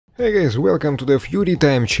Hey guys, welcome to the Fury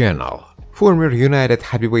Time channel. Former United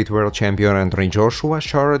Heavyweight World Champion Anthony Joshua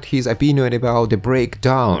shared his opinion about the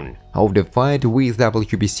breakdown of the fight with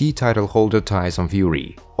WBC title holder Tyson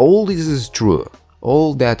Fury. All this is true,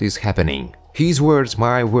 all that is happening. His words,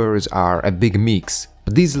 my words are a big mix,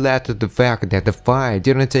 but this led to the fact that the fight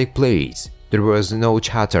didn't take place. There was no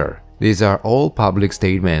chatter. These are all public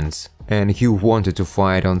statements, and he wanted to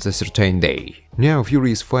fight on a certain day. Now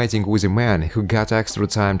Fury is fighting with a man who got extra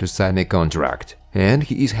time to sign a contract, and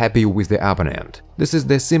he is happy with the opponent. This is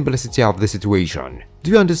the simplicity of the situation.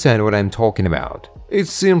 Do you understand what I'm talking about? It's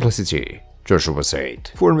simplicity, Joshua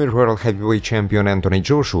said. Former World Heavyweight Champion Anthony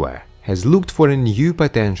Joshua has looked for a new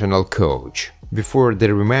potential coach. Before the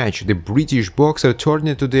rematch, the British boxer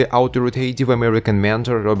turned to the authoritative American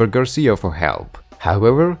mentor Robert Garcia for help.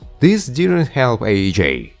 However, this didn't help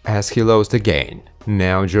AJ, as he lost again.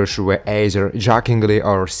 Now Joshua either jokingly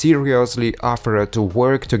or seriously offered to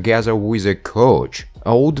work together with a coach,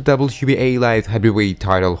 old WBA light heavyweight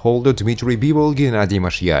title holder Dmitry Bivol Gennady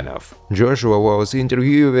Mashyanov. Joshua was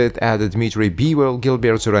interviewed at the Dmitry Bivol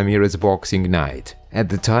Gilberto Ramirez boxing night. At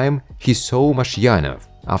the time, he saw Mashyanov,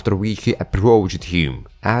 after which he approached him,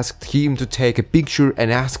 asked him to take a picture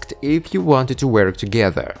and asked if he wanted to work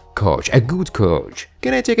together. "Coach, a good coach,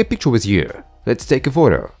 can I take a picture with you? Let's take a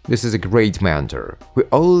photo." This is a great mentor. We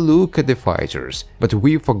all look at the fighters, but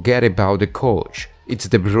we forget about the coach. It's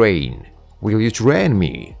the brain. "Will you train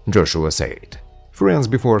me?" Joshua said. Friends,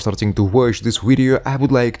 before starting to watch this video, I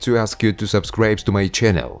would like to ask you to subscribe to my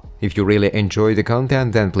channel. If you really enjoy the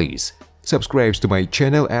content, then please subscribe to my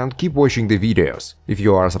channel and keep watching the videos. If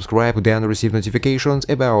you are subscribed, then receive notifications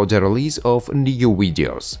about the release of new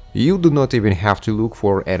videos. You do not even have to look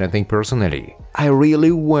for anything personally. I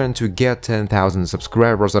really want to get 10,000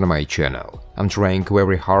 subscribers on my channel. I'm trying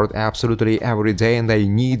very hard absolutely every day and I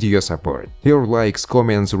need your support. Your likes,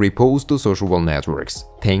 comments, reposts to social networks.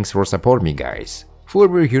 Thanks for supporting me, guys.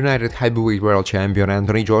 Former United Heavyweight World Champion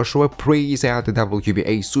Anthony Joshua praised at the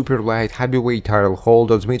WBA Super Light Heavyweight title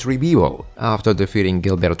holder Dmitry Bivol after defeating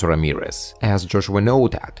Gilberto Ramirez. As Joshua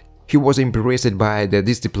noted, he was impressed by the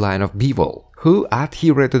discipline of Bivol, who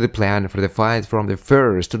adhered to the plan for the fight from the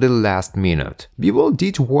first to the last minute. Bivol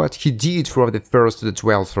did what he did from the first to the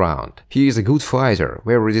 12th round. He is a good fighter,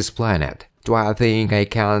 very disciplined. Do I think I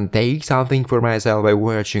can take something for myself by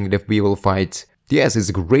watching the Bivol fight? Yes,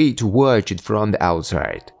 it's great to watch it from the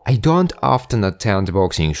outside. I don't often attend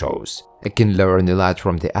boxing shows. I can learn a lot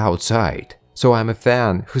from the outside. So I'm a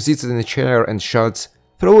fan who sits in a chair and shouts,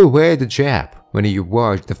 "Throw away the jab." When you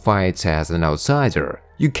watch the fights as an outsider,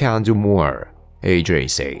 you can do more, AJ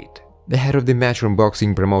said. The head of the Matchroom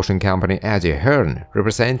boxing promotion company Eddie Hearn,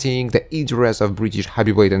 representing the interests of British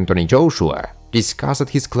heavyweight Anthony Joshua, discussed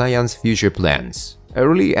his client's future plans.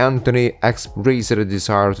 Early, Anthony expressed a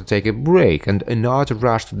desire to take a break and not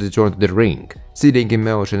rush to return to the ring, citing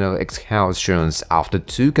emotional exhaustions after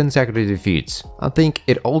 2 consecutive defeats. "I think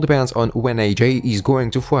it all depends on when AJ is going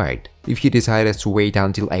to fight. If he decides to wait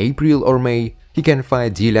until April or May, he can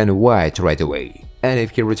fight Dillian Whyte right away. And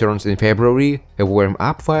if he returns in February, a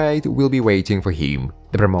warm-up fight will be waiting for him,"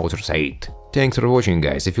 the promoter said. Thanks for watching,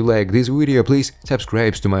 guys. If you like this video, please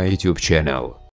subscribe to my YouTube channel.